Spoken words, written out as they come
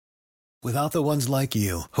Without the ones like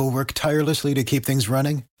you, who work tirelessly to keep things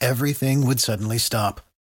running, everything would suddenly stop.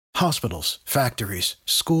 Hospitals, factories,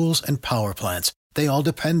 schools, and power plants, they all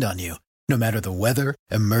depend on you. No matter the weather,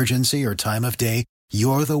 emergency, or time of day,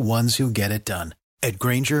 you're the ones who get it done. At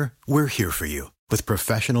Grainger, we're here for you with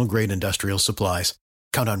professional-grade industrial supplies.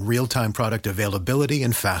 Count on real-time product availability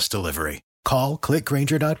and fast delivery. Call,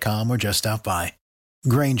 clickgrainger.com, or just stop by.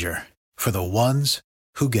 Grainger, for the ones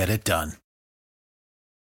who get it done.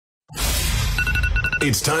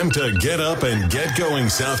 It's time to get up and get going,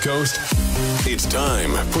 South Coast. It's time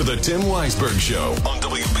for the Tim Weisberg Show on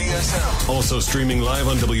WBSM. Also streaming live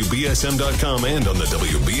on WBSM.com and on the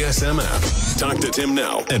WBSM app. Talk to Tim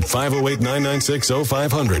now at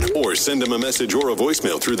 508-996-0500 or send him a message or a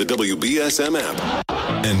voicemail through the WBSM app.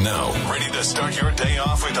 And now, ready to start your day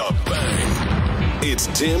off with a bang. It's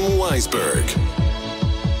Tim Weisberg.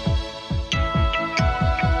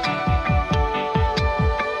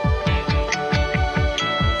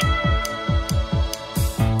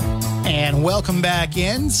 And welcome back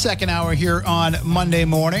in. Second hour here on Monday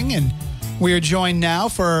morning. And we are joined now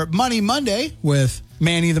for Money Monday with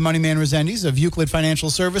Manny, the Money Man Rezendes of Euclid Financial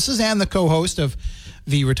Services and the co-host of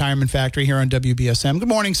the Retirement Factory here on WBSM. Good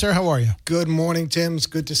morning, sir. How are you? Good morning, Tim. It's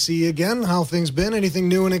good to see you again. How things been? Anything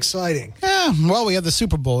new and exciting? Yeah, well, we had the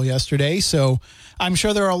Super Bowl yesterday, so I'm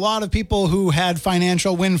sure there are a lot of people who had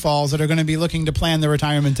financial windfalls that are going to be looking to plan their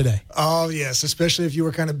retirement today. Oh, yes, especially if you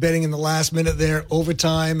were kind of betting in the last minute there,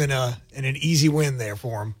 overtime, and an easy win there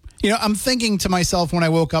for them. You know, I'm thinking to myself when I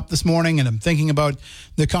woke up this morning, and I'm thinking about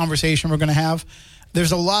the conversation we're going to have,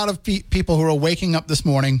 there's a lot of people who are waking up this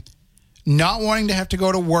morning not wanting to have to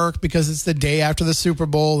go to work because it's the day after the Super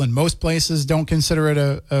Bowl, and most places don't consider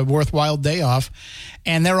it a worthwhile day off.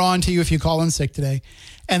 And they're on to you if you call in sick today.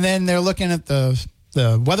 And then they're looking at the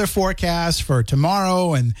weather forecast for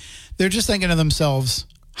tomorrow, and they're just thinking to themselves,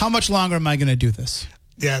 how much longer am I going to do this?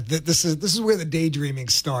 Yeah, this is where the daydreaming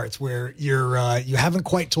starts, where you haven't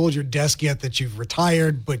quite told your desk yet that you've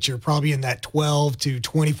retired, but you're probably in that 12 to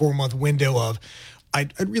 24-month window of,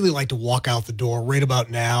 I'd really like to walk out the door right about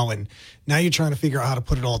now, and now you're trying to figure out how to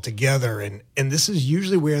put it all together, and this is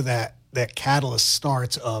usually where that catalyst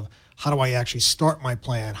starts of, how do I actually start my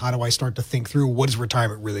plan? How do I start to think through what is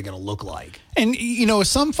retirement really going to look like? And, you know,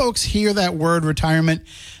 some folks hear that word retirement,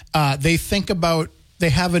 they think about, they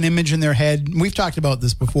have an image in their head. We've talked about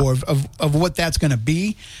this before of what that's going to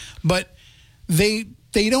be, but they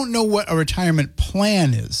don't know what a retirement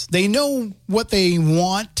plan is. They know what they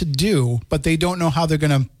want to do, but they don't know how they're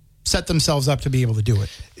going to set themselves up to be able to do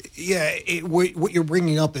it. Yeah, what you're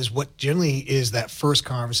bringing up is what generally is that first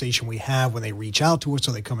conversation we have when they reach out to us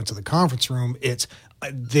or they come into the conference room. It's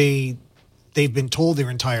they've been told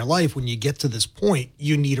their entire life, when you get to this point,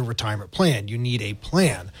 you need a retirement plan. You need a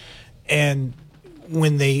plan. And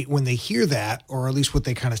when they hear that, or at least what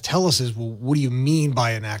they kind of tell us is, well, what do you mean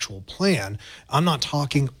by an actual plan? I'm not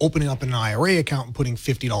talking opening up an IRA account and putting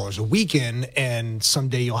 $50 a week in and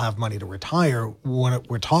someday you'll have money to retire. What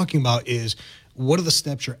we're talking about is, what are the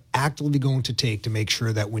steps you're actively going to take to make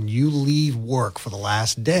sure that when you leave work for the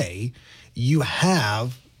last day, you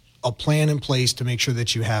have a plan in place to make sure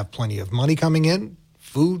that you have plenty of money coming in,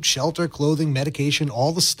 food, shelter, clothing, medication,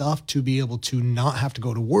 all the stuff to be able to not have to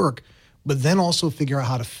go to work, but then also figure out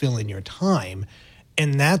how to fill in your time.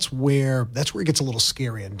 And that's where it gets a little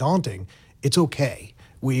scary and daunting. It's okay.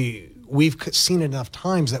 We've seen enough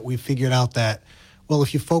times that we've figured out that, well,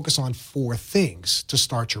 if you focus on 4 things to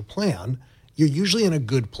start your plan, you're usually in a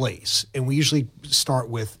good place. And we usually start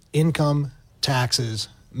with income, taxes,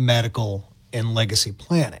 medical, and legacy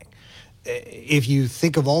planning. If you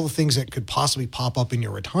think of all the things that could possibly pop up in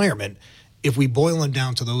your retirement, if we boil them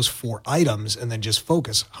down to those 4 items and then just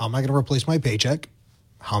focus, how am I going to replace my paycheck?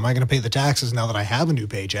 How am I going to pay the taxes now that I have a new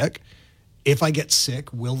paycheck? If I get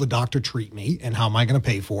sick, will the doctor treat me? And how am I going to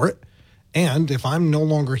pay for it? And if I'm no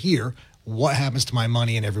longer here, what happens to my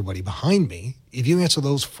money and everybody behind me? If you answer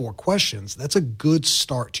those 4 questions, that's a good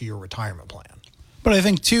start to your retirement plan. But I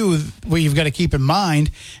think, too, what you've got to keep in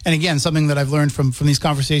mind, and again, something that I've learned from these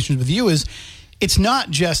conversations with you is, it's not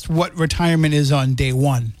just what retirement is on day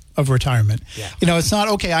one of retirement. Yeah. You know, it's not,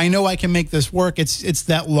 okay, I know I can make this work. It's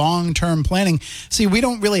that long-term planning. See, we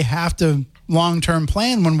don't really have to long-term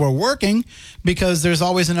plan when we're working because there's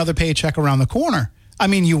always another paycheck around the corner. I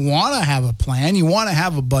mean, you want to have a plan, you want to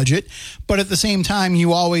have a budget, but at the same time,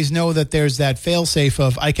 you always know that there's that fail-safe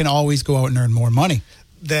of, I can always go out and earn more money.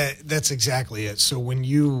 That's exactly it. So when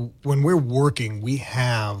we're working, we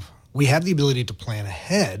have we have the ability to plan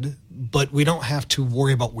ahead, but we don't have to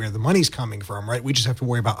worry about where the money's coming from, right? We just have to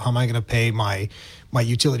worry about how am I going to pay my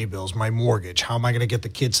utility bills, my mortgage? How am I going to get the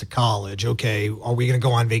kids to college? Okay, are we going to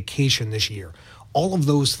go on vacation this year? All of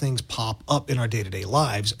those things pop up in our day-to-day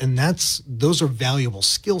lives, and those are valuable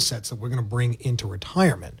skill sets that we're going to bring into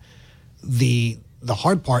retirement. The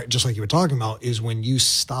hard part, just like you were talking about, is when you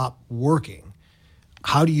stop working.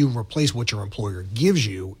 How do you replace what your employer gives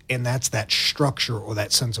you? And that's that structure or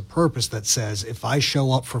that sense of purpose that says, if I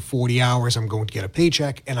show up for 40 hours, I'm going to get a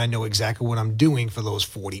paycheck, and I know exactly what I'm doing for those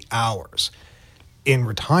 40 hours. In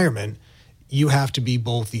retirement, you have to be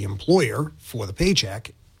both the employer for the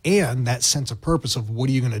paycheck and that sense of purpose of what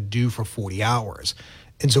are you going to do for 40 hours.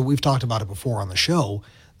 And so we've talked about it before on the show.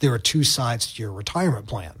 There are two sides to your retirement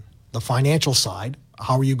plan. The financial side,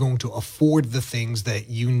 how are you going to afford the things that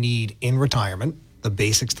you need in retirement, the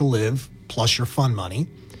basics to live, plus your fund money.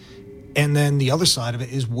 And then the other side of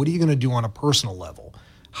it is, what are you going to do on a personal level?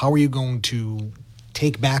 How are you going to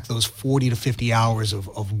take back those 40 to 50 hours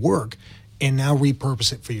of work and now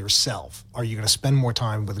repurpose it for yourself? Are you going to spend more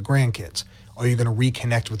time with the grandkids? Are you going to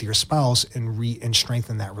reconnect with your spouse and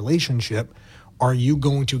strengthen that relationship? Are you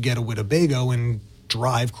going to get a Winnebago and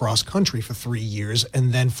drive cross country for 3 years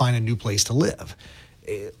and then find a new place to live?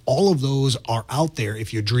 All of those are out there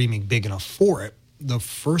if you're dreaming big enough for it. The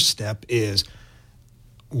first step is,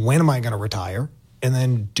 when am I going to retire? And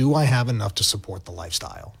then, do I have enough to support the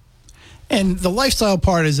lifestyle? And the lifestyle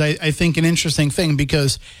part is, I think, an interesting thing,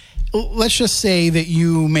 because let's just say that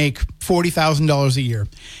you make $40,000 a year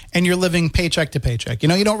and you're living paycheck to paycheck. You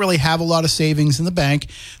know, you don't really have a lot of savings in the bank,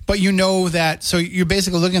 but you know that, so you're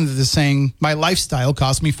basically looking at this saying, my lifestyle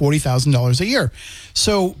costs me $40,000 a year.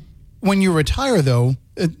 So when you retire, though,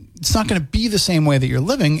 it's not going to be the same way that you're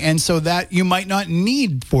living. And so that you might not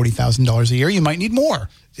need $40,000 a year. You might need more.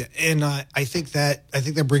 Yeah, and I think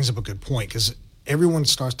that brings up a good point, because everyone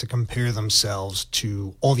starts to compare themselves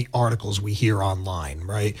to all the articles we hear online,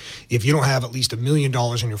 right? If you don't have at least $1 million in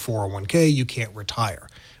your 401k, you can't retire.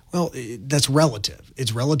 Well, that's relative.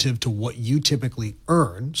 It's relative to what you typically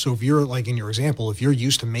earn. So if you're, like in your example, if you're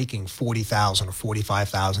used to making $40,000 or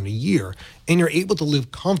 $45,000 a year, and you're able to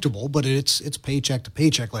live comfortable, but it's paycheck to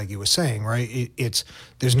paycheck, like you were saying, right?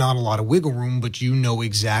 There's not a lot of wiggle room, but you know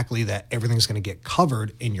exactly that everything's going to get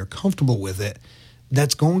covered, and you're comfortable with it.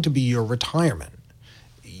 That's going to be your retirement.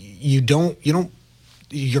 You're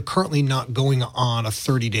currently not going on a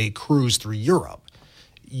 30-day cruise through Europe.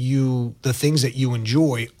 The things that you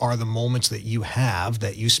enjoy are the moments that you have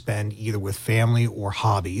that you spend either with family or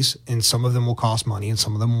hobbies, and some of them will cost money and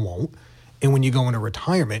some of them won't. And when you go into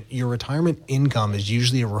retirement, your retirement income is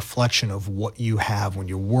usually a reflection of what you have when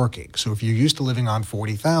you're working. So if you're used to living on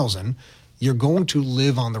 $40,000, you're going to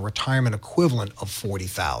live on the retirement equivalent of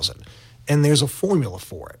 $40,000. And there's a formula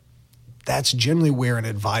for it. That's generally where an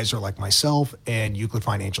advisor like myself and Euclid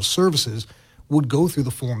Financial Services would go through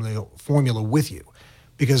the formula with you.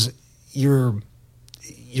 Because you're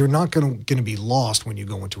not going to be lost when you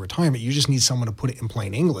go into retirement. You just need someone to put it in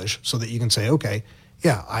plain English so that you can say, okay,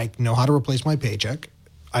 yeah, I know how to replace my paycheck.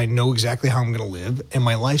 I know exactly how I'm going to live, and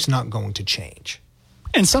my life's not going to change.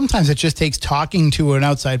 And sometimes it just takes talking to an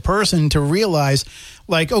outside person to realize,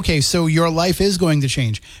 like, okay, so your life is going to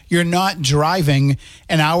change. You're not driving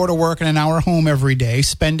an hour to work and an hour home every day,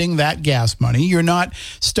 spending that gas money. You're not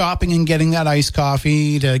stopping and getting that iced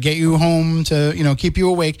coffee to get you home to, keep you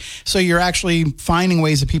awake. So you're actually finding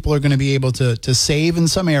ways that people are going to be able to save in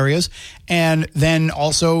some areas. And then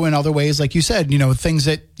also in other ways, like you said, things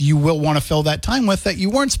that you will want to fill that time with that you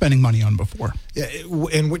weren't spending money on before. Yeah,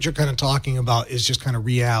 and what you're kind of talking about is just kind of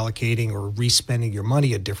reallocating or respending your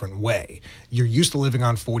money a different way. You're used to living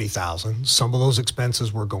on $40,000. Some of those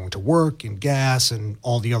expenses were going to work and gas and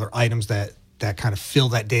all the other items that kind of fill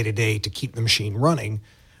that day-to-day to keep the machine running.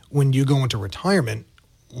 When you go into retirement,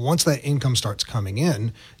 once that income starts coming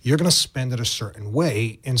in, you're going to spend it a certain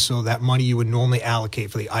way. And so that money you would normally allocate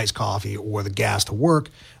for the iced coffee or the gas to work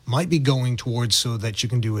might be going towards so that you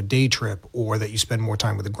can do a day trip, or that you spend more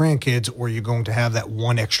time with the grandkids, or you're going to have that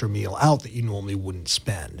one extra meal out that you normally wouldn't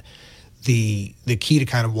spend. The key to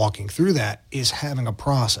kind of walking through that is having a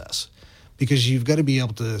process, because you've got to be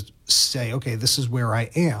able to say, okay, this is where I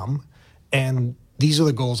am, and these are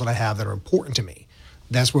the goals that I have that are important to me.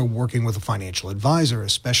 That's where working with a financial advisor,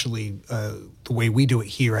 especially the way we do it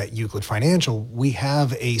here at Euclid Financial, we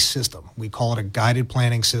have a system. We call it a guided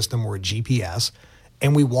planning system, or a GPS,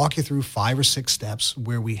 and we walk you through 5 or 6 steps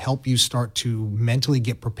where we help you start to mentally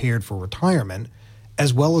get prepared for retirement,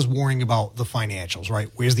 as well as worrying about the financials, right?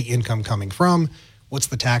 Where's the income coming from? What's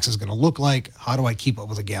the taxes going to look like? How do I keep up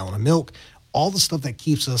with a gallon of milk? all the stuff that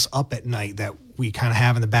keeps us up at night that we kind of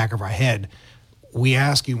have in the back of our head, we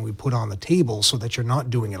ask you and we put on the table so that you're not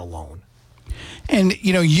doing it alone. And,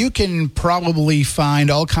 you can probably find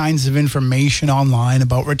all kinds of information online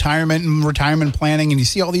about retirement and retirement planning, and you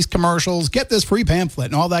see all these commercials, get this free pamphlet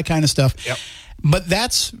and all that kind of stuff. Yep. But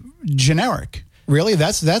that's generic, really.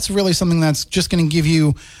 That's really something that's just going to give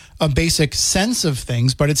you a basic sense of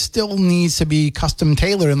things, but it still needs to be custom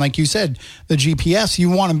tailored. And like you said, the GPS, you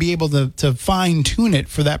want to be able to fine tune it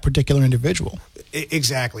for that particular individual.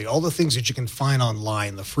 Exactly. All the things that you can find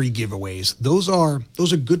online, the free giveaways, those are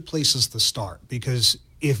good places to start, because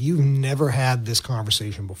if you've never had this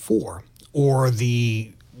conversation before, or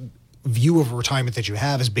the view of retirement that you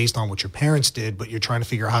have is based on what your parents did, but you're trying to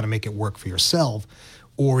figure out how to make it work for yourself,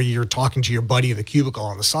 or you're talking to your buddy in the cubicle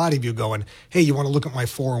on the side of you going, hey, you want to look at my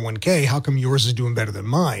 401k? How come yours is doing better than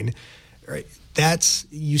mine? Right?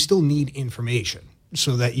 You still need information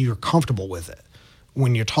so that you're comfortable with it.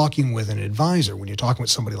 When you're talking with an advisor, when you're talking with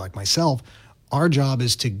somebody like myself, our job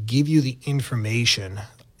is to give you the information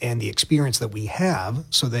and the experience that we have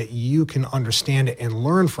so that you can understand it and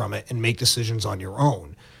learn from it and make decisions on your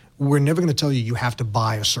own. We're never going to tell you have to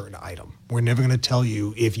buy a certain item. We're never going to tell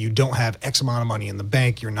you if you don't have X amount of money in the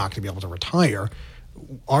bank, you're not going to be able to retire.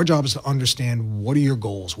 Our job is to understand, what are your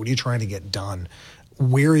goals? What are you trying to get done?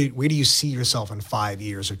 Where do you see yourself in 5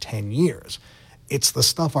 years or 10 years? It's the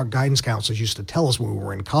stuff our guidance counselors used to tell us when we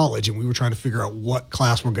were in college and we were trying to figure out what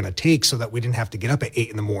class we're going to take so that we didn't have to get up at 8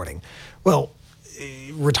 in the morning. Well,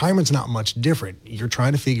 retirement's not much different. You're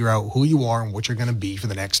trying to figure out who you are and what you're going to be for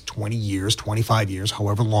the next 20 years, 25 years,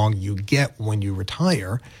 however long you get when you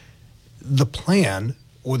retire. The plan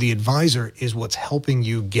or the advisor is what's helping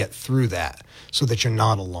you get through that so that you're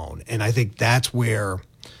not alone. And I think that's where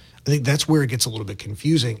it gets a little bit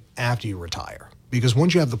confusing after you retire. Because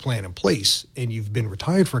once you have the plan in place and you've been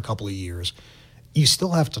retired for a couple of years, you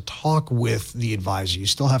still have to talk with the advisor. You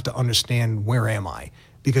still have to understand, where am I?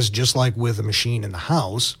 Because just like with a machine in the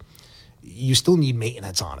house, you still need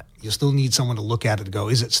maintenance on it. You still need someone to look at it and go,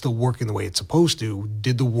 is it still working the way it's supposed to?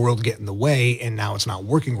 Did the world get in the way and now it's not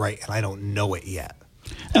working right and I don't know it yet?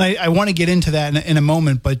 And I want to get into that in a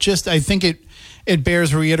moment, but I think it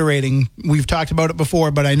bears reiterating. We've talked about it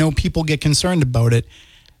before, but I know people get concerned about it.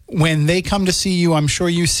 When they come to see you, I'm sure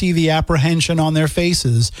you see the apprehension on their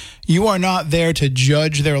faces. You are not there to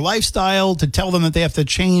judge their lifestyle, to tell them that they have to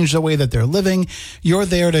change the way that they're living. You're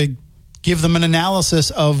there to give them an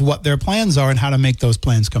analysis of what their plans are and how to make those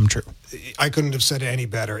plans come true. I couldn't have said it any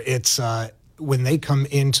better. It's when they come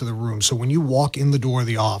into the room. So when you walk in the door of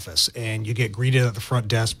the office and you get greeted at the front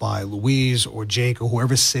desk by Louise or Jake or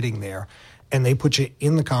whoever's sitting there, and they put you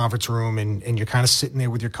in the conference room and you're kind of sitting there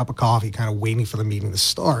with your cup of coffee, kind of waiting for the meeting to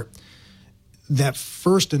start, that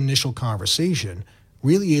first initial conversation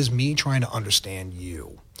really is me trying to understand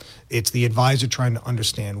you. It's the advisor trying to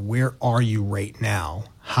understand, where are you right now?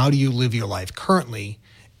 How do you live your life currently?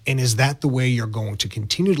 And is that the way you're going to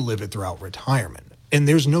continue to live it throughout retirement? And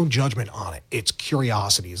there's no judgment on it. It's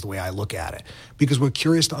curiosity is the way I look at it, because we're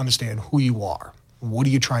curious to understand who you are. What are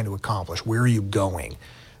you trying to accomplish? Where are you going?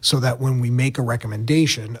 So that when we make a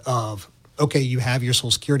recommendation of, okay, you have your Social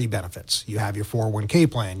Security benefits, you have your 401k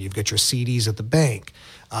plan, you've got your CDs at the bank,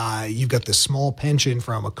 you've got this small pension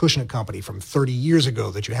from a cushion company from 30 years ago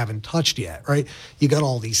that you haven't touched yet, right? You got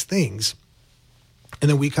all these things. And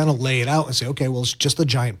then we kind of lay it out and say, okay, well, it's just a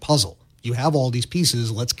giant puzzle. You have all these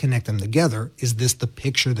pieces, let's connect them together. Is this the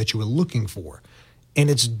picture that you were looking for? And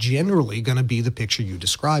it's generally going to be the picture you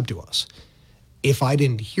described to us. If I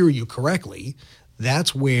didn't hear you correctly,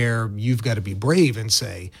 that's where you've got to be brave and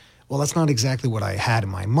say, well, that's not exactly what I had in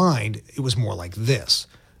my mind. It was more like this.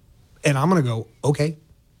 And I'm going to go, okay,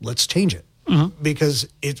 let's change it. Mm-hmm. Because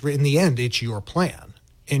in the end, it's your plan.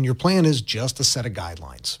 And your plan is just a set of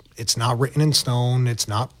guidelines. It's not written in stone. It's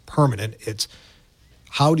not permanent. It's,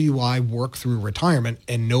 how do I work through retirement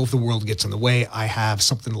and know if the world gets in the way, I have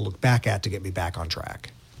something to look back at to get me back on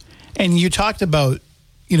track. And you talked about,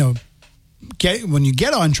 when you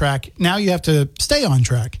get on track, now you have to stay on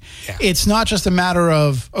track. Yeah. It's not just a matter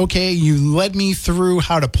of, okay, you led me through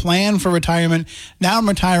how to plan for retirement. Now I'm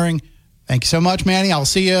retiring. Thank you so much, Manny. I'll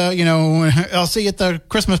see you, I'll see you at the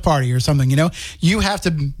Christmas party or something, You have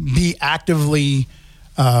to be actively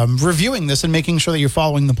reviewing this and making sure that you're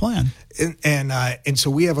following the plan. And so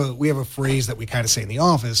we have a phrase that we kind of say in the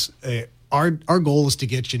office. Our goal is to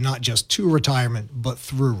get you not just to retirement, but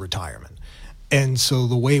through retirement. And so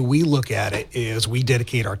the way we look at it is we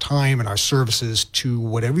dedicate our time and our services to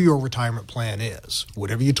whatever your retirement plan is.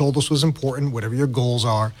 Whatever you told us was important, whatever your goals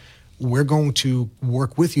are, we're going to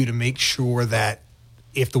work with you to make sure that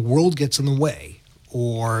if the world gets in the way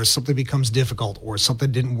or something becomes difficult, or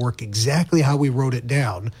something didn't work exactly how we wrote it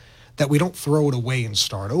down, that we don't throw it away and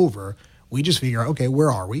start over. We just figure out, okay, where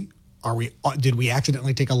are we? Did we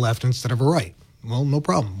accidentally take a left instead of a right? Well, no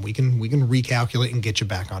problem. We can recalculate and get you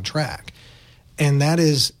back on track. And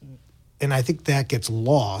I think that gets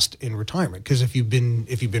lost in retirement, because if you've been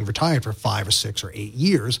retired for 5 or 6 or 8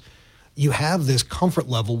 years, you have this comfort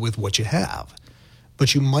level with what you have.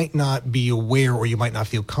 But you might not be aware, or you might not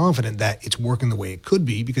feel confident that it's working the way it could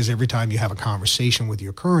be, because every time you have a conversation with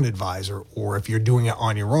your current advisor, or if you're doing it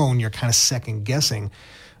on your own, you're kind of second guessing.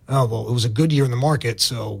 Oh, well, it was a good year in the market,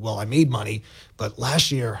 so, well, I made money, but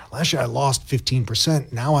last year I lost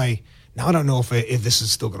 15%. Now I don't know if this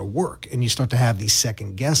is still going to work. And you start to have these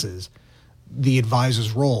second guesses. The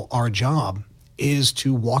advisor's role, our job, is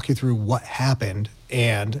to walk you through what happened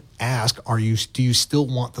and ask, do you still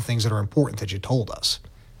want the things that are important that you told us?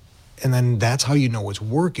 And then that's how you know it's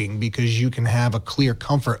working, because you can have a clear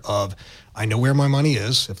comfort of, I know where my money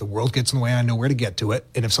is. If the world gets in the way, I know where to get to it.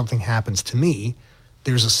 And if something happens to me,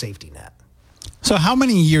 there's a safety net. So how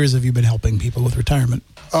many years have you been helping people with retirement?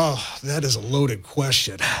 Oh, that is a loaded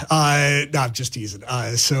question. No, I'm just teasing.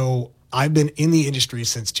 So I've been in the industry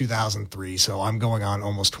since 2003, so I'm going on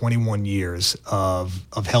almost 21 years of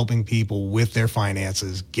helping people with their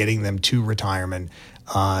finances, getting them to retirement.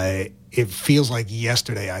 It feels like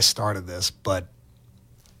yesterday I started this, but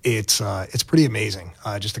it's pretty amazing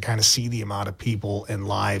just to kind of see the amount of people and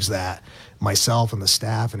lives that myself and the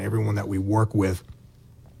staff and everyone that we work with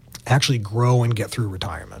actually grow and get through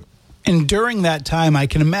retirement. And during that time, I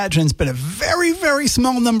can imagine it's been a very, very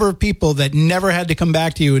small number of people that never had to come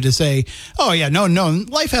back to you to say, oh, yeah, no,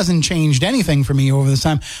 life hasn't changed anything for me over this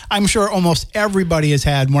time. I'm sure almost everybody has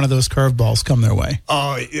had one of those curveballs come their way.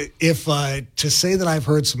 If to say that I've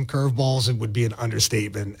heard some curveballs, it would be an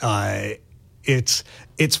understatement. It's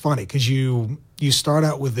funny, because you start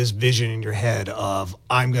out with this vision in your head of,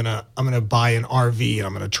 I'm gonna buy an RV and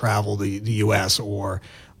I'm gonna travel the U.S., or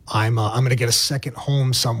I'm going to get a second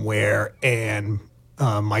home somewhere, and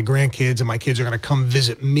my grandkids and my kids are going to come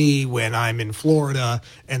visit me when I'm in Florida,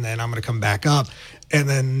 and then I'm going to come back up. And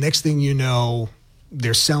then next thing you know,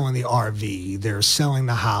 they're selling the RV, they're selling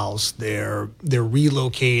the house, they're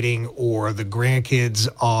relocating, or the grandkids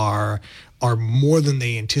are more than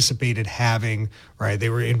they anticipated having, right? They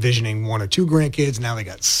were envisioning 1 or 2 grandkids, now they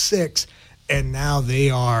got 6. And now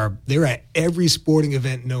they're at every sporting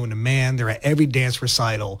event known to man. They're at every dance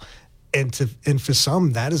recital. And for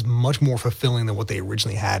some, that is much more fulfilling than what they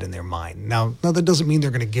originally had in their mind. Now that doesn't mean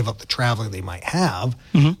they're going to give up the traveling they might have,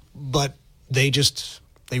 but they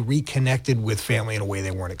reconnected with family in a way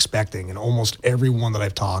they weren't expecting. And almost everyone that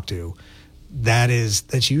I've talked to,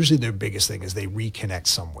 that's usually their biggest thing, is they reconnect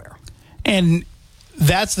somewhere. And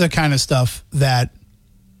that's the kind of stuff that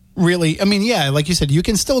really, I mean, yeah, like you said, you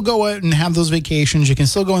can still go out and have those vacations. You can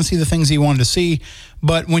still go and see the things you wanted to see.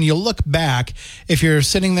 But when you look back, if you're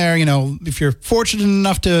sitting there, if you're fortunate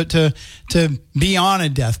enough to be on a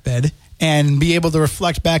deathbed and be able to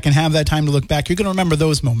reflect back and have that time to look back, you're going to remember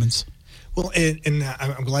those moments. Well, and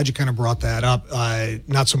I'm glad you kind of brought that up.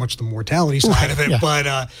 Not so much the mortality side of it,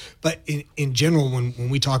 yeah. but in general, when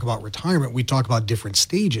we talk about retirement, we talk about different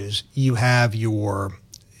stages. You have your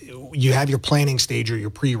planning stage, or your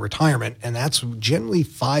pre-retirement, and that's generally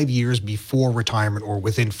 5 years before retirement or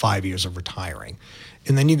within 5 years of retiring.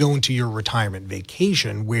 And then you go into your retirement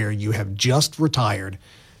vacation, where you have just retired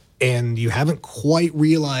and you haven't quite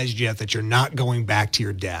realized yet that you're not going back to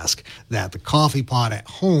your desk, that the coffee pot at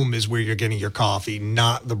home is where you're getting your coffee,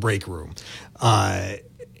 not the break room. But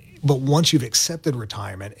once you've accepted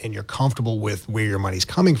retirement and you're comfortable with where your money's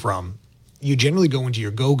coming from, you generally go into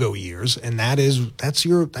your go-go years, and that's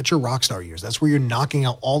your rock star years. That's where you're knocking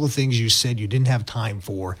out all the things you said you didn't have time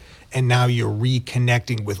for, and now you're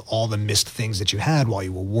reconnecting with all the missed things that you had while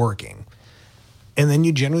you were working. And then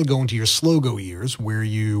you generally go into your slow-go years, where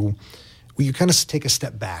you kind of take a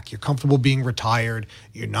step back. You're comfortable being retired.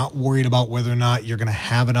 You're not worried about whether or not you're going to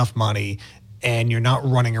have enough money, and you're not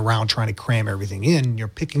running around trying to cram everything in. You're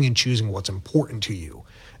picking and choosing what's important to you.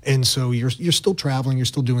 And so you're still traveling, you're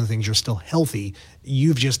still doing things, you're still healthy.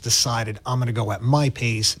 You've just decided, I'm going to go at my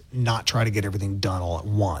pace, not try to get everything done all at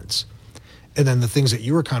once. And then the things that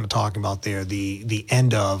you were kind of talking about there, the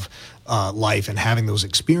end of life and having those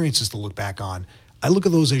experiences to look back on, I look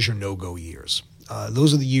at those as your no-go years.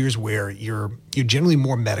 Those are the years where you're generally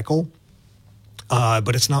more medical,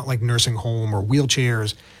 but it's not like nursing home or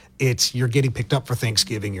wheelchairs. It's you're getting picked up for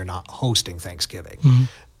Thanksgiving, you're not hosting Thanksgiving. Mm-hmm.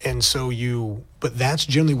 And so but that's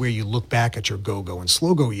generally where you look back at your go-go and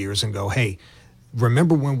slow-go years and go, hey,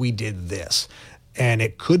 remember when we did this? And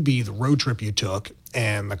it could be the road trip you took,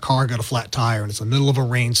 and the car got a flat tire and it's the middle of a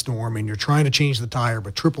rainstorm and you're trying to change the tire,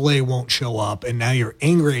 but AAA won't show up, and now you're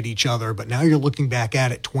angry at each other, but now you're looking back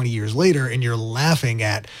at it 20 years later and you're laughing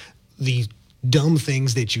at the dumb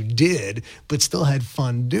things that you did but still had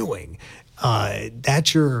fun doing.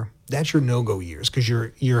 That's your no-go years, because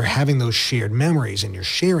you're having those shared memories and you're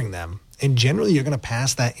sharing them, and generally you're going to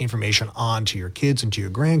pass that information on to your kids and to your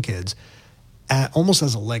grandkids almost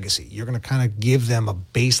as a legacy. You're going to kind of give them a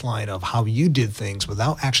baseline of how you did things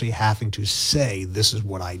without actually having to say, this is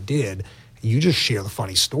what I did. You just share the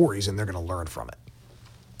funny stories and they're going to learn from it.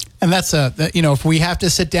 And that's if we have to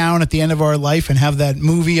sit down at the end of our life and have that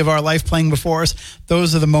movie of our life playing before us,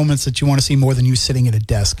 those are the moments that you want to see more than you sitting at a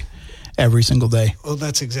desk every single day. Well,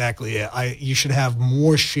 that's exactly it. You should have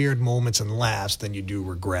more shared moments and laughs than you do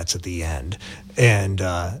regrets at the end. And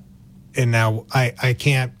now I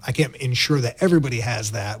can't ensure that everybody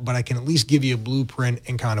has that, but I can at least give you a blueprint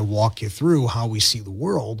and kind of walk you through how we see the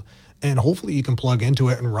world, and hopefully you can plug into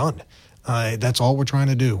it and run. That's all we're trying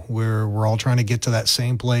to do. We're all trying to get to that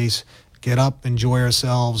same place, get up, enjoy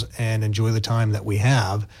ourselves, and enjoy the time that we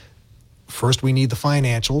have. First, we need the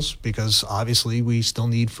financials, because obviously we still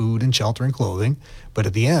need food and shelter and clothing. But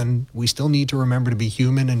at the end, we still need to remember to be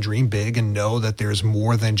human and dream big and know that there's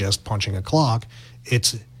more than just punching a clock.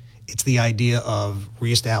 It's the idea of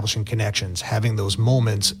reestablishing connections, having those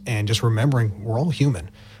moments, and just remembering we're all human.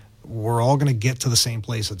 We're all going to get to the same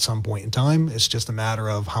place at some point in time. It's just a matter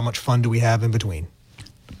of how much fun do we have in between.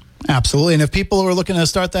 Absolutely. And if people are looking to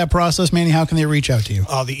start that process, Manny, how can they reach out to you?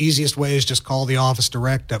 The easiest way is just call the office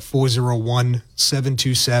direct at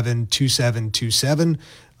 401-727-2727.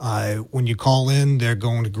 When you call in, they're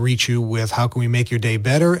going to greet you with, how can we make your day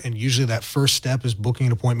better? And usually that first step is booking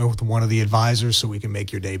an appointment with one of the advisors so we can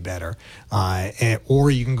make your day better.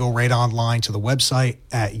 Or you can go right online to the website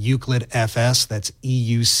at Euclid FS, that's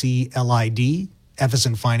EUCLID, F as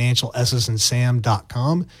in financial, S as in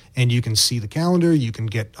Sam.com, and you can see the calendar, you can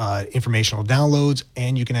get informational downloads,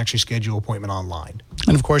 and you can actually schedule an appointment online.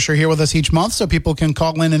 And of course, you're here with us each month, so people can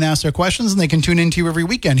call in and ask their questions, and they can tune into you every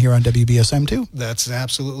weekend here on WBSM too. That's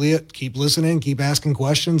absolutely it. Keep listening, keep asking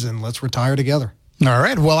questions, and let's retire together. All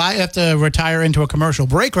right. Well, I have to retire into a commercial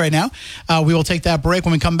break right now. We will take that break.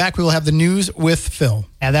 When we come back, we will have the news with Phil.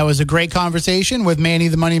 And that was a great conversation with Manny,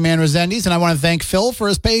 the Money Man Rezendes. And I want to thank Phil for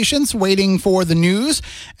his patience waiting for the news.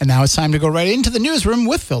 And now it's time to go right into the newsroom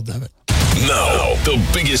with Phil Devitt. Now, the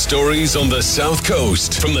biggest stories on the South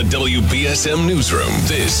Coast from the WBSM Newsroom.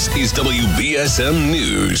 This is WBSM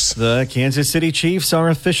News. The Kansas City Chiefs are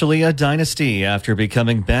officially a dynasty after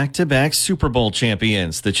becoming back-to-back Super Bowl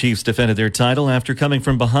champions. The Chiefs defended their title after coming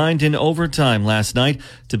from behind in overtime last night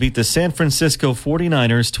to beat the San Francisco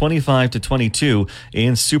 49ers 25-22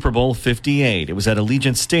 in Super Bowl 58. It was at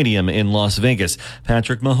Allegiant Stadium in Las Vegas.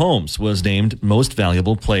 Patrick Mahomes was named Most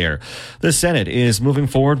Valuable Player. The Senate is moving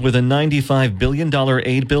forward with a $95 billion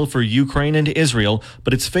aid bill for Ukraine and Israel,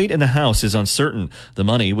 but its fate in the House is uncertain. The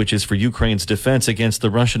money, which is for Ukraine's defense against the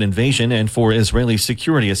Russian invasion and for Israeli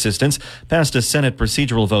security assistance, passed a Senate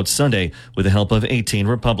procedural vote Sunday with the help of 18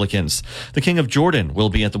 Republicans. The King of Jordan will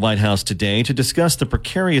be at the White House today to discuss the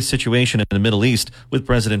precarious situation in the Middle East with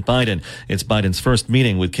President Biden. It's Biden's first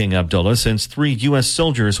meeting with King Abdullah since 3 U.S.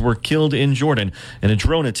 soldiers were killed in Jordan in a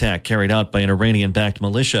drone attack carried out by an Iranian-backed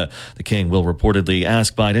militia. The king will reportedly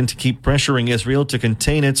ask Biden to keep pressuring Israel to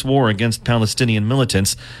contain its war against Palestinian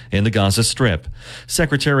militants in the Gaza Strip.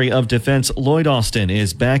 Secretary of Defense Lloyd Austin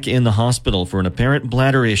is back in the hospital for an apparent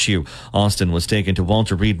bladder issue. Austin was taken to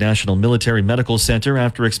Walter Reed National Military Medical Center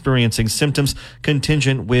after experiencing symptoms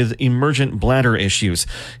contingent with emergent bladder issues.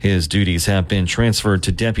 His duties have been transferred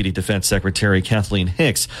to Deputy Defense Secretary Kathleen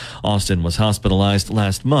Hicks. Austin was hospitalized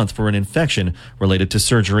last month for an infection related to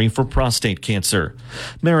surgery for prostate cancer.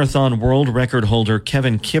 Marathon world record holder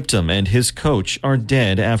Kevin Kiptum and his coach are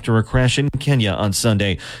dead after a crash in Kenya on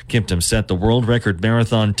Sunday. Kiptum set the world record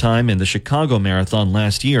marathon time in the Chicago Marathon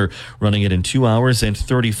last year, running it in 2 hours and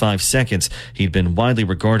 35 seconds. He'd been widely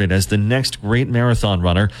regarded as the next great marathon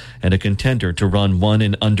runner and a contender to run one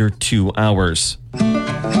in under 2 hours.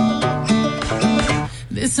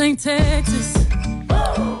 This ain't Texas.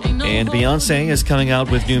 And Beyonce is coming out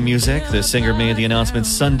with new music. The singer made the announcement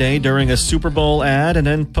Sunday during a Super Bowl ad and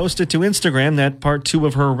then posted to Instagram that part 2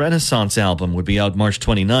 of her Renaissance album would be out March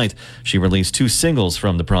 29th. She released 2 singles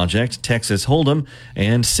from the project, Texas Hold'em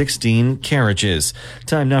and 16 Carriages.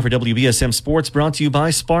 Time now for WBSM Sports, brought to you by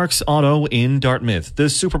Sparks Auto in Dartmouth. The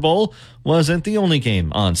Super Bowl wasn't the only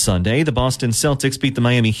game on Sunday. The Boston Celtics beat the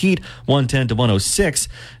Miami Heat 110-106.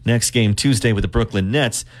 Next game Tuesday with the Brooklyn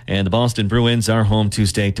Nets, and the Boston Bruins are home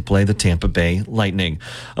Tuesday to play play the Tampa Bay Lightning.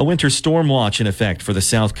 A winter storm watch in effect for the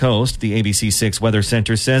South Coast. The ABC6 Weather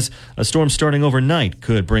Center says a storm starting overnight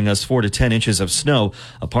could bring us 4 to 10 inches of snow.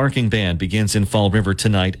 A parking ban begins in Fall River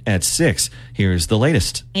tonight at 6. Here's the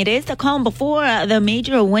latest. It is the calm before the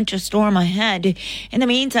major winter storm ahead. In the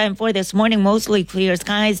meantime, for this morning, mostly clear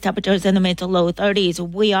skies, temperatures in the mid to low 30s.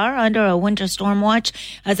 We are under a winter storm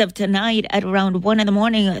watch as of tonight at around 1 in the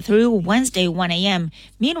morning through Wednesday, 1 a.m.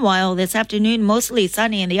 Meanwhile, this afternoon, mostly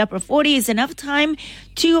sunny in the upper 40s. Enough time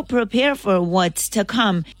to prepare for what's to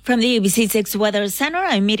come. From the ABC6 Weather Center,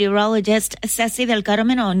 I'm meteorologist Ceci Del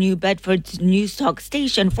Carmen on New Bedford's News Talk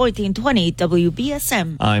Station 1420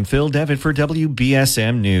 WBSM. I'm Phil Devitt for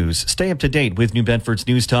WBSM News. Stay up to date with New Bedford's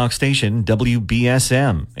News Talk Station,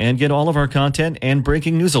 WBSM, and get all of our content and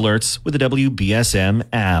breaking news alerts with the WBSM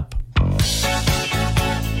app.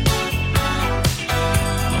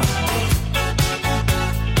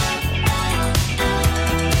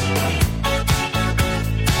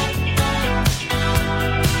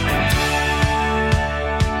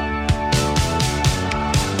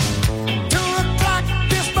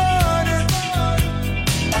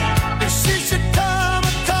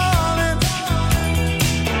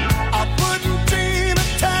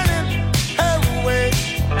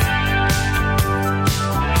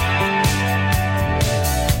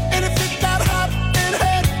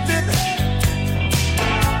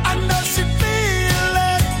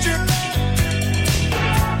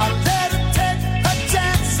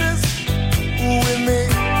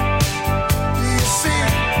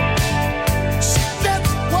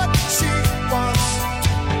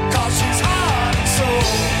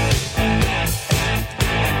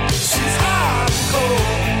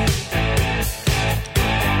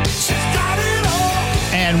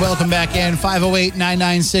 Welcome back in,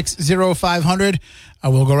 508-996-0500.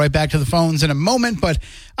 We'll go right back to the phones in a moment, but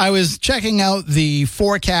I was checking out the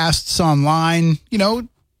forecasts online. You know,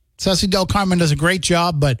 Ceci Del Carmen does a great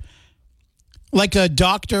job, but like a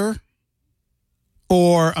doctor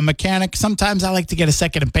or a mechanic, sometimes I like to get a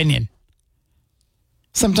second opinion.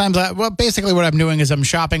 Sometimes, basically what I'm doing is I'm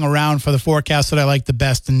shopping around for the forecast that I like the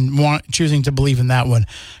best and choosing to believe in that one.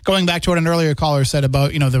 Going back to what an earlier caller said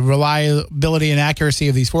about, the reliability and accuracy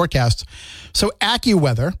of these forecasts. So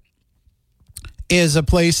AccuWeather is a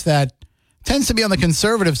place that tends to be on the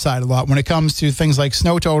conservative side a lot when it comes to things like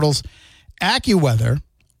snow totals. AccuWeather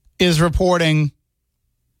is reporting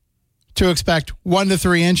to expect 1 to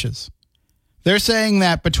 3 inches. They're saying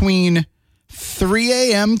that between 3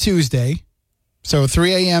 a.m. Tuesday, so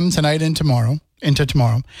 3 a.m. tonight and tomorrow, into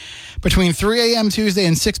tomorrow, between 3 a.m. Tuesday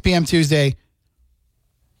and 6 p.m. Tuesday,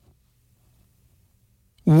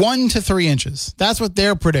 1 to 3 inches. That's what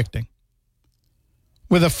they're predicting,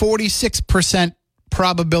 with a 46%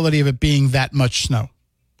 probability of it being that much snow.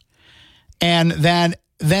 And then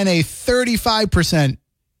a 35%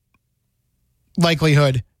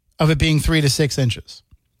 likelihood of it being 3 to 6 inches.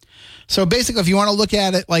 So basically, if you want to look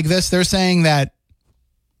at it like this, they're saying that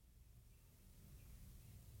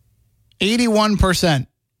 81%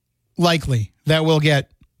 likely that we'll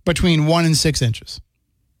get between 1 and 6 inches.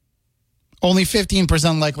 Only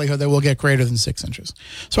 15% likelihood that we'll get greater than 6 inches.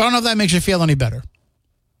 So I don't know if that makes you feel any better.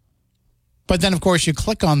 But then, of course, you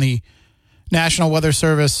click on the National Weather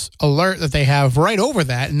Service alert that they have right over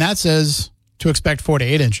that, and that says to expect 4 to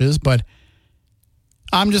 8 inches. But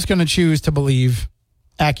I'm just going to choose to believe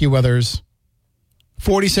AccuWeather's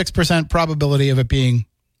 46% probability of it being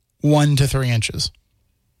 1 to 3 inches.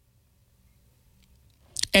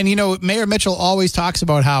 And, Mayor Mitchell always talks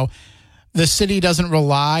about how the city doesn't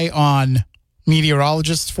rely on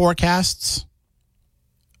meteorologists' forecasts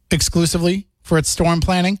exclusively for its storm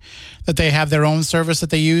planning, that they have their own service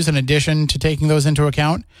that they use in addition to taking those into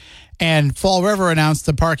account. And Fall River announced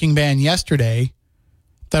the parking ban yesterday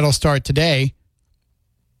that'll start today.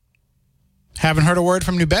 Haven't heard a word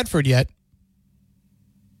from New Bedford yet.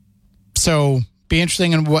 So be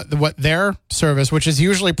interesting in what their service, which is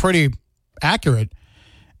usually pretty accurate,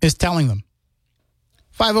 is telling them.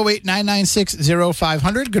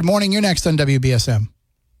 508-996-0500. Good morning. You're next on WBSM.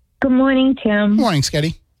 Good morning, Tim. Morning,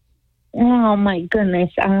 Sketty. Oh, my goodness.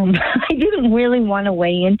 I didn't really want to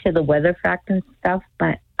weigh into the weather factor and stuff,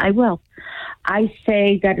 but I will. I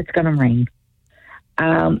say that it's going to rain.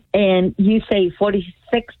 And you say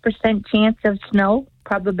 46% chance of snow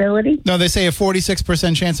probability? No, they say a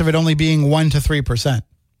 46% chance of it only being 1 to 3%.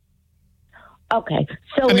 Okay.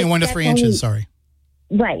 So 1 to 3 inches, sorry.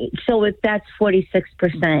 Right. So if that's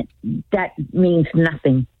 46%, that means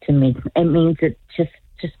nothing to me. It means it's just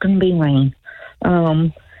going to be rain.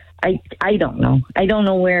 I don't know. I don't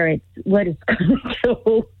know what it's going to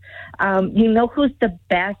do. You know who's the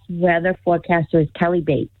best weather forecaster is Kelly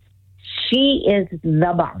Bates. She is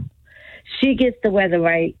the bomb. She gets the weather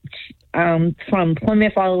right from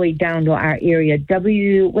Plymouth all the way down to our area.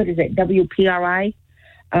 WPRI,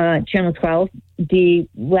 Channel 12, the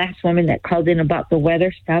last woman that called in about the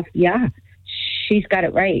weather stuff. Yeah, she's got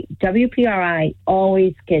it right. WPRI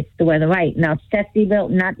always gets the weather right. Now, Cecily,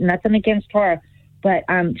 nothing against her, but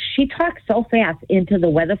she talks so fast into the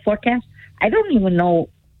weather forecast. I don't even know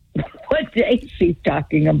what day she's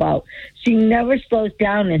talking about. She never slows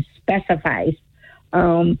down and specifies.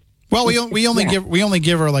 Well, we only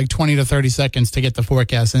give her like 20 to 30 seconds to get the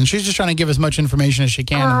forecast, and she's just trying to give as much information as she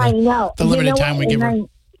can. I know the limited time we give her.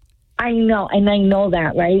 I know, and I know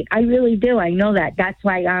that, right? I really do. I know that. That's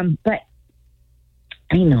why. But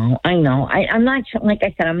I know. I'm not like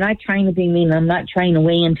I said. I'm not trying to be mean. I'm not trying to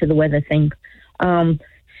weigh into the weather thing.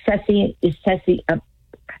 Ceci.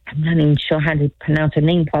 I'm not even sure how to pronounce her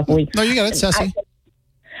name properly. No, you got it, Ceci.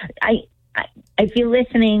 If you're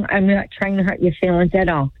listening, I'm not trying to hurt your feelings at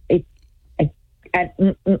all.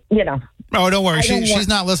 Oh, don't worry. She's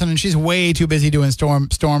not listening. She's way too busy doing storm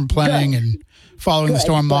planning and following the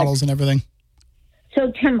storm models and everything.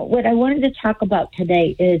 So, Tim, what I wanted to talk about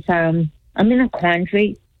today is I'm in a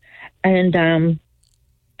quandary. And,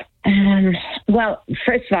 well,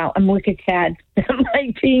 first of all, I'm wicked sad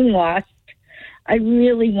by being lost. I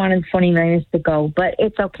really wanted 49ers to go, but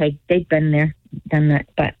it's okay. They've been there, done that.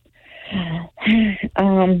 But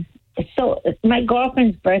so my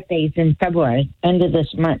girlfriend's birthday is in February, end of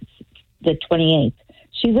this month, the 28th.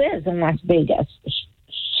 She lives in Las Vegas.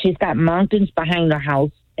 She's got mountains behind her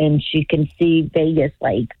house, and she can see Vegas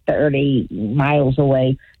like 30 miles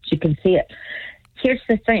away. She can see it. Here's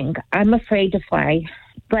the thing. I'm afraid to fly,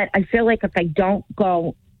 but I feel like if I don't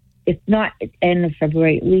go, if not at the end of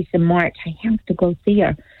February, at least in March, I have to go see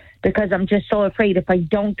her. Because I'm just so afraid. If I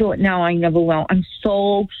don't do it now, I never will. I'm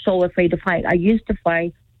so afraid to fly. I used to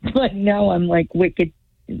fly, but now I'm like wicked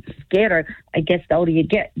scared. I guess the older you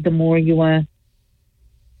get, the more you are.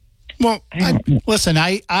 Well, listen,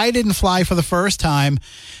 I didn't fly for the first time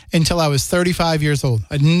until I was 35 years old.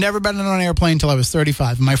 I'd never been on an airplane until I was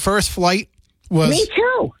 35. My first flight was Me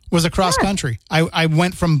too. Was across country. I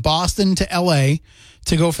went from Boston to L.A.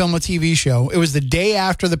 to go film a TV show. It was the day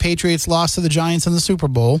after the Patriots lost to the Giants in the Super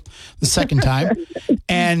Bowl, the second time.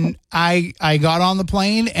 And I got on the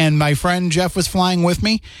plane, and my friend Jeff was flying with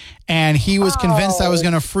me, and he was convinced I was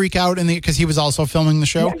going to freak out because he was also filming the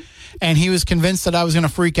show. Yeah. And he was convinced that I was going to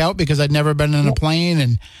freak out because I'd never been in a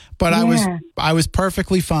plane. But I was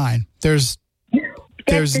perfectly fine. There's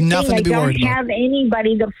nothing to be worried about. I don't have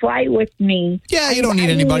anybody to fly with me. Yeah, you don't need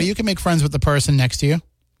anybody. You can make friends with the person next to you.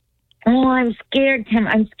 Oh, I'm scared, Tim.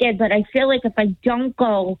 I'm scared, but I feel like if I don't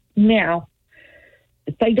go now,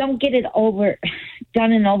 if I don't get it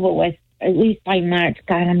done and over with, at least by March,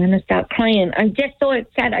 God, I'm going to start crying. I'm just so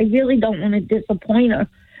upset. I really don't want to disappoint her,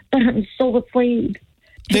 but I'm so afraid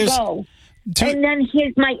to go. And then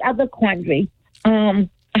here's my other quandary. I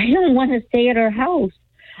don't want to stay at her house.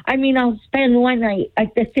 I mean, I'll spend one night.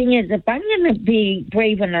 The thing is, if I'm going to be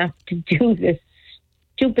brave enough to do this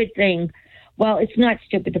stupid thing, well, it's not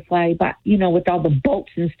stupid to fly, but, with all the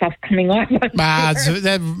boats and stuff coming on.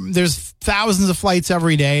 There's thousands of flights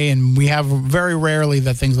every day, and we have very rarely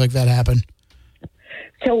that things like that happen.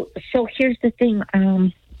 So here's the thing.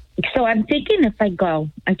 So I'm thinking if I go,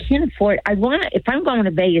 I can't afford if I'm going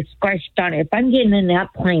to Vegas, gosh darn it, if I'm getting in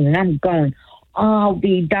that plane and I'm going, I'll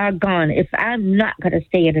be doggone if I'm not going to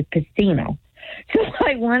stay at a casino. So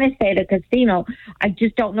I want to stay at a casino. I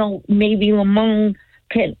just don't know. Maybe Lamone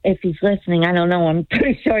can, if he's listening. I don't know. I'm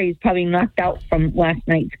pretty sure he's probably knocked out from last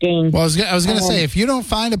night's game. Well, I was going to say, if you don't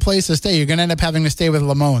find a place to stay, you're going to end up having to stay with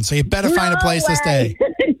Lamone. So you better find a place to stay.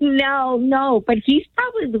 No. But he's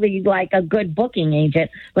probably like a good booking agent.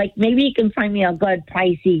 Like maybe he can find me a good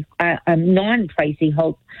pricey, non-pricey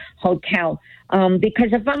hotel.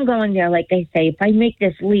 Because if I'm going there, like I say, if I make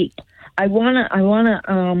this leap, I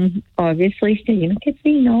wanna obviously stay in a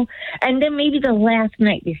casino, and then maybe the last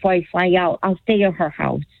night before I fly out, I'll stay at her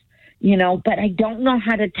house, But I don't know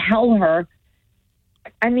how to tell her.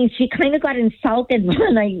 I mean, she kind of got insulted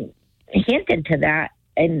when I hinted to that,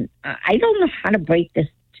 and I don't know how to break this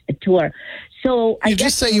to her. So I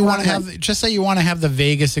just say you want to have the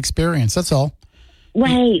Vegas experience. That's all.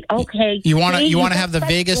 Right. Okay. You want to have the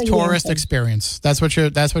Vegas tourist experience. That's what you're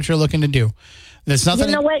looking to do. There's nothing.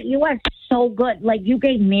 You know what? You are so good. Like you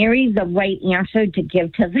gave Mary the right answer to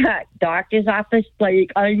give to that doctor's office.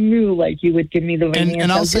 Like I knew, like you would give me the right answer.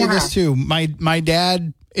 And I'll say this too. My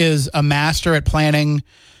dad is a master at planning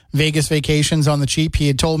Vegas vacations on the cheap. He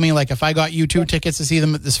had told me, like, if I got you 2 tickets to see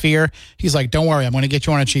them at the Sphere, he's like, don't worry, I'm going to get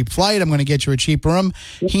you on a cheap flight. I'm going to get you a cheap room.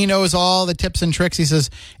 He knows all the tips and tricks. He says,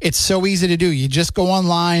 it's so easy to do. You just go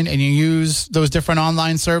online and you use those different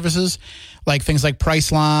online services, like things like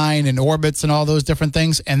Priceline and Orbitz and all those different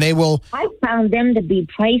things, and they will... I found them to be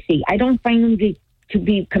pricey. I don't find them to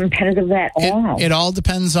be competitive at all. It all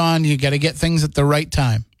depends on, you got to get things at the right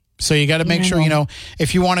time. So you got to make sure,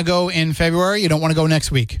 if you want to go in February, you don't want to go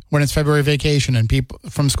next week when it's February vacation and people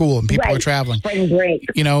from school and people are traveling. Spring break.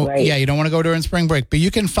 Yeah, you don't want to go during spring break. But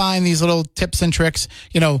you can find these little tips and tricks,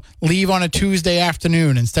 leave on a Tuesday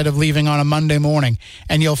afternoon instead of leaving on a Monday morning.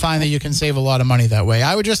 And you'll find that you can save a lot of money that way.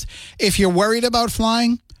 I would just, if you're worried about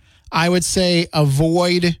flying, I would say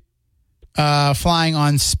avoid flying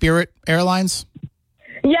on Spirit Airlines.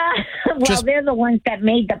 Yeah, well, they're the ones that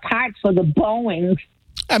made the parts for the Boeings.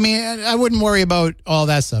 I mean, I wouldn't worry about all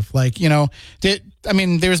that stuff. Like, there's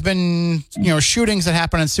been, shootings that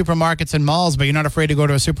happen in supermarkets and malls, but you're not afraid to go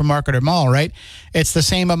to a supermarket or mall, right? It's the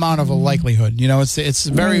same amount of a likelihood. It's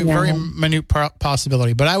very, very minute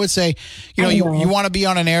possibility. But I would say, you want to be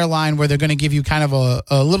on an airline where they're going to give you kind of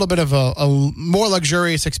a little bit of a more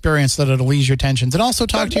luxurious experience that it'll ease your tensions. And also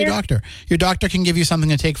talk to your doctor. Your doctor can give you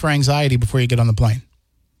something to take for anxiety before you get on the plane.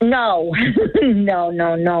 No.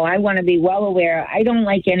 I want to be well aware. I don't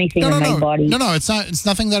like anything in my body. No. It's not. It's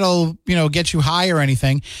nothing that'll get you high or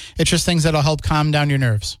anything. It's just things that'll help calm down your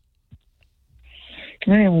nerves.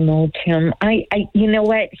 I don't know, Tim. I you know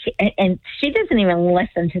what? And she doesn't even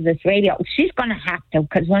listen to this radio. She's going to have to,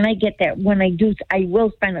 because when I get there, I will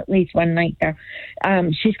spend at least one night there.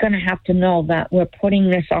 She's going to have to know that we're putting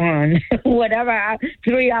this on, whatever,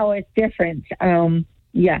 3 hours difference.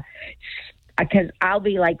 Yeah. Because I'll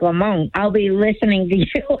be like Lamont. I'll be listening to you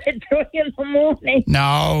at 3 in the morning.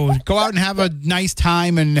 No, go out and have a nice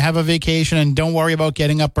time and have a vacation, and don't worry about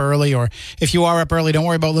getting up early. Or if you are up early, don't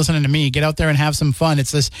worry about listening to me. Get out there and have some fun. You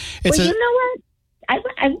know what?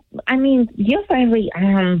 I mean, you're very,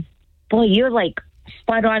 you're like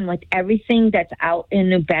spot on with everything that's out in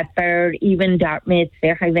New Bedford, even Dartmouth,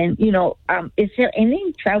 Fairhaven. Is there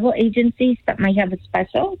any travel agencies that might have a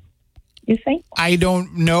special? You think? I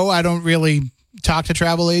don't know. I don't really talk to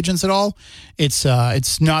travel agents at all. It's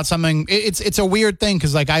not something. It's a weird thing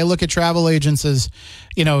because I look at travel agents as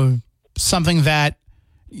something that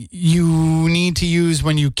you need to use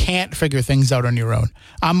when you can't figure things out on your own.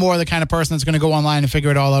 I'm more the kind of person that's going to go online and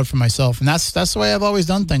figure it all out for myself, and that's the way I've always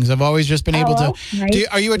done things. I've always just been able to. Right.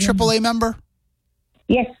 Are you a AAA member?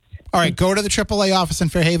 Yes. All right, go to the AAA office in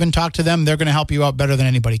Fairhaven. Talk to them. They're going to help you out better than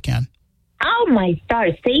anybody can. Oh, my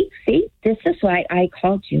stars. See, this is why I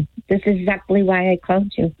called you. This is exactly why I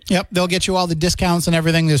called you. Yep, they'll get you all the discounts and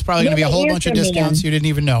everything. There's probably going to be a whole bunch of discounts you didn't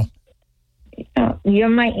even know. Oh, you're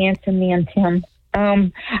my answer man, Tim.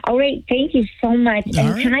 All right, thank you so much.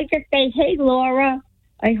 Can I just say, hey, Laura,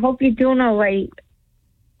 I hope you're doing all right.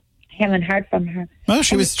 I haven't heard from her. Well,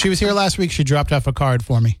 she was here last week. She dropped off a card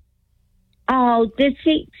for me. Oh, did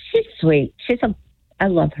she? She's sweet. I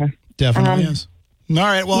love her. Definitely is. All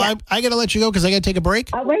right. Well, yeah. I got to let you go because I got to take a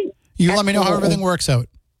break. All right. You let me know how everything works out.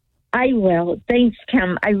 I will. Thanks,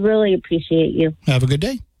 Kim. I really appreciate you. Have a good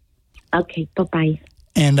day. Okay. Bye-bye.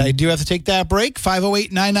 And I do have to take that break.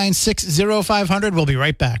 508-996-0500. We'll be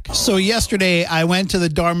right back. So yesterday, I went to the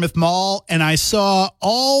Dartmouth Mall, and I saw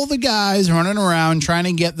all the guys running around trying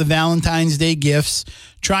to get the Valentine's Day gifts,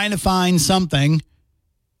 trying to find something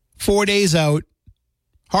 4 days out.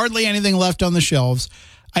 Hardly anything left on the shelves.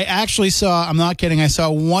 I actually saw, I'm not kidding, I saw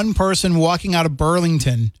one person walking out of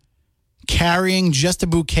Burlington carrying just a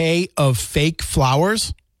bouquet of fake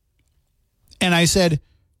flowers. And I said,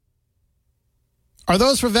 are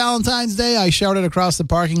those for Valentine's Day? I shouted across the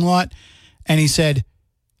parking lot. And he said,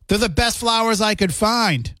 they're the best flowers I could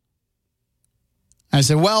find. I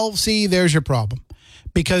said, well, see, there's your problem.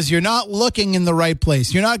 Because you're not looking in the right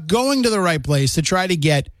place. You're not going to the right place to try to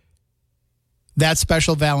get that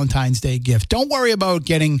special Valentine's Day gift. Don't worry about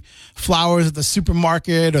getting flowers at the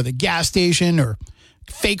supermarket or the gas station or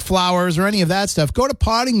fake flowers or any of that stuff. Go to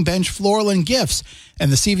Potting Bench Floral and Gifts and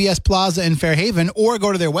the CVS Plaza in Fairhaven, or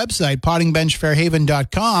go to their website,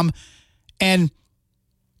 pottingbenchfairhaven.com, and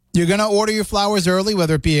you're going to order your flowers early,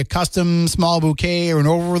 whether it be a custom small bouquet or an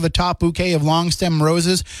over-the-top bouquet of long stem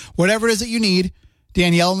roses, whatever it is that you need.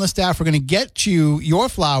 Danielle and the staff are going to get you your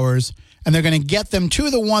flowers, and they're going to get them to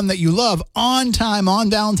the one that you love on time on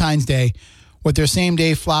Valentine's Day with their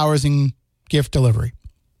same-day flowers and gift delivery.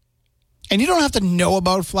 And you don't have to know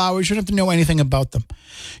about flowers. You don't have to know anything about them.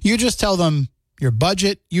 You just tell them your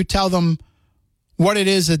budget. You tell them what it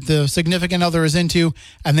is that the significant other is into,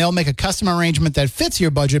 and they'll make a custom arrangement that fits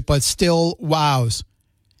your budget but still wows.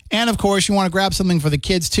 And, of course, you want to grab something for the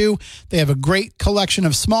kids, too. They have a great collection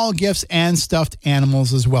of small gifts and stuffed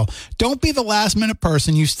animals as well. Don't be the last-minute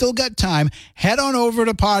person. You still got time. Head on over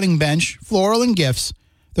to Potting Bench Floral and Gifts.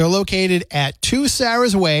 They're located at 2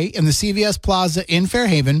 Sarah's Way in the CVS Plaza in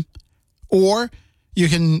Fairhaven. Or you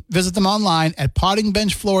can visit them online at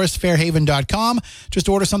pottingbenchfloristfairhaven.com. Just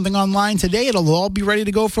order something online today. It'll all be ready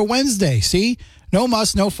to go for Wednesday. See? No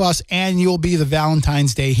muss, no fuss, and you'll be the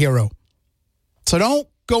Valentine's Day hero. So don't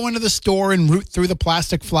go into the store and root through the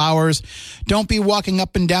plastic flowers. Don't be walking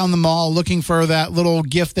up and down the mall looking for that little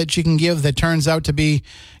gift that you can give that turns out to be,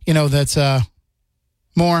 that's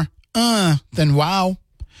more than wow.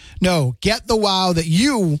 No, get the wow that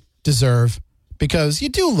you deserve because you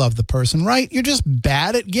do love the person, right? You're just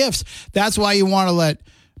bad at gifts. That's why you want to let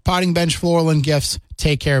Potting Bench Floral and Gifts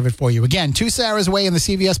take care of it for you. Again, 2 Sarah's Way in the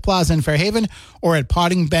CVS Plaza in Fairhaven or at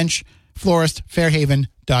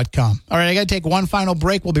pottingbenchfloristfairhaven.com. All right, I got to take one final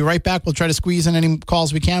break. We'll be right back. We'll try to squeeze in any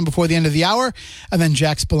calls we can before the end of the hour. And then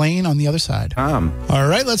Jack Spillane on the other side. All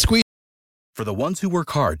right, let's squeeze. For the ones who work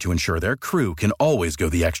hard to ensure their crew can always go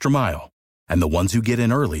the extra mile, and the ones who get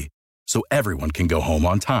in early so everyone can go home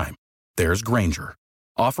on time, there's Grainger,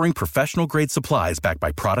 offering professional-grade supplies backed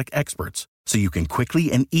by product experts so you can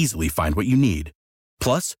quickly and easily find what you need.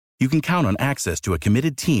 Plus, you can count on access to a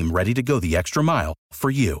committed team ready to go the extra mile for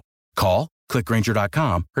you. Call, click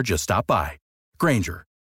Grainger.com, or just stop by. Grainger,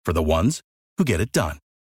 for the ones who get it done.